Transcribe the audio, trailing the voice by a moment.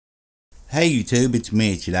Hey YouTube, it's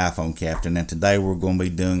Mitch at iPhone Captain, and today we're going to be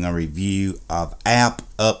doing a review of App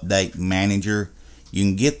Update Manager. You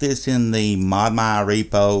can get this in the ModMy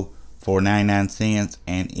repo for 99 cents,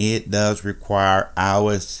 and it does require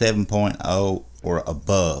iOS 7.0 or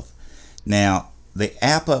above. Now, the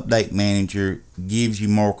App Update Manager gives you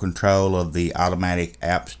more control of the automatic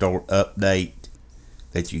App Store update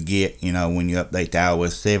that you get. You know, when you update to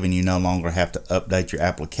iOS 7, you no longer have to update your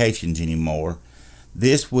applications anymore.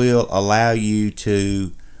 This will allow you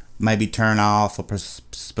to maybe turn off a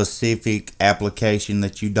specific application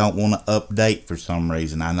that you don't want to update for some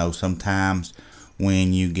reason. I know sometimes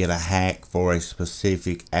when you get a hack for a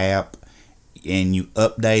specific app and you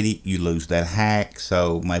update it, you lose that hack.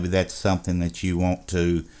 So maybe that's something that you want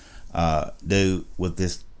to do with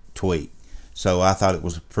this tweak. So I thought it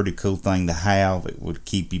was a pretty cool thing to have. It would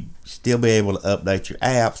keep you still be able to update your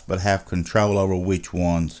apps, but have control over which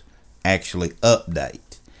ones actually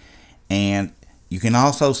update. And you can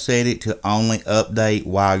also set it to only update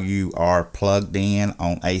while you are plugged in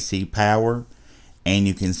on AC power, and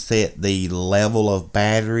you can set the level of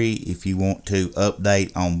battery if you want to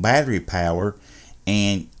update on battery power.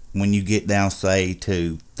 And when you get down, say,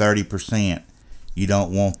 to 30%, you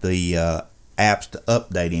don't want the apps to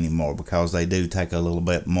update anymore, because they do take a little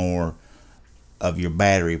bit more of your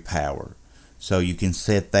battery power. So you can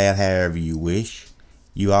set that however you wish.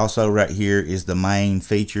 You also, right here is the main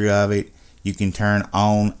feature of it. You can turn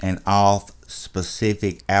on and off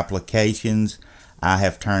specific applications. I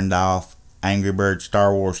have turned off Angry Birds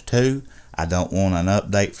Star Wars 2. I don't want an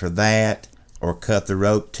update for that, or Cut the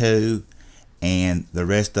Rope 2, and the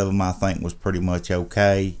rest of them I think was pretty much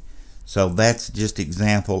okay. So that's just an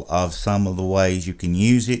example of some of the ways you can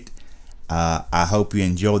use it. I hope you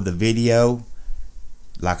enjoyed the video.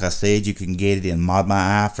 Like I said, you can get it in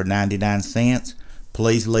ModMy for 99 cents.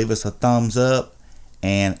 Please leave us a thumbs up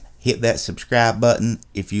and hit that subscribe button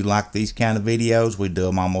if you like these kind of videos. We do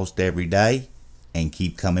them almost every day, and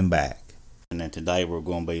keep coming back. And then today we're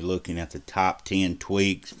going to be looking at the top 10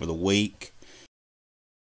 tweaks for the week.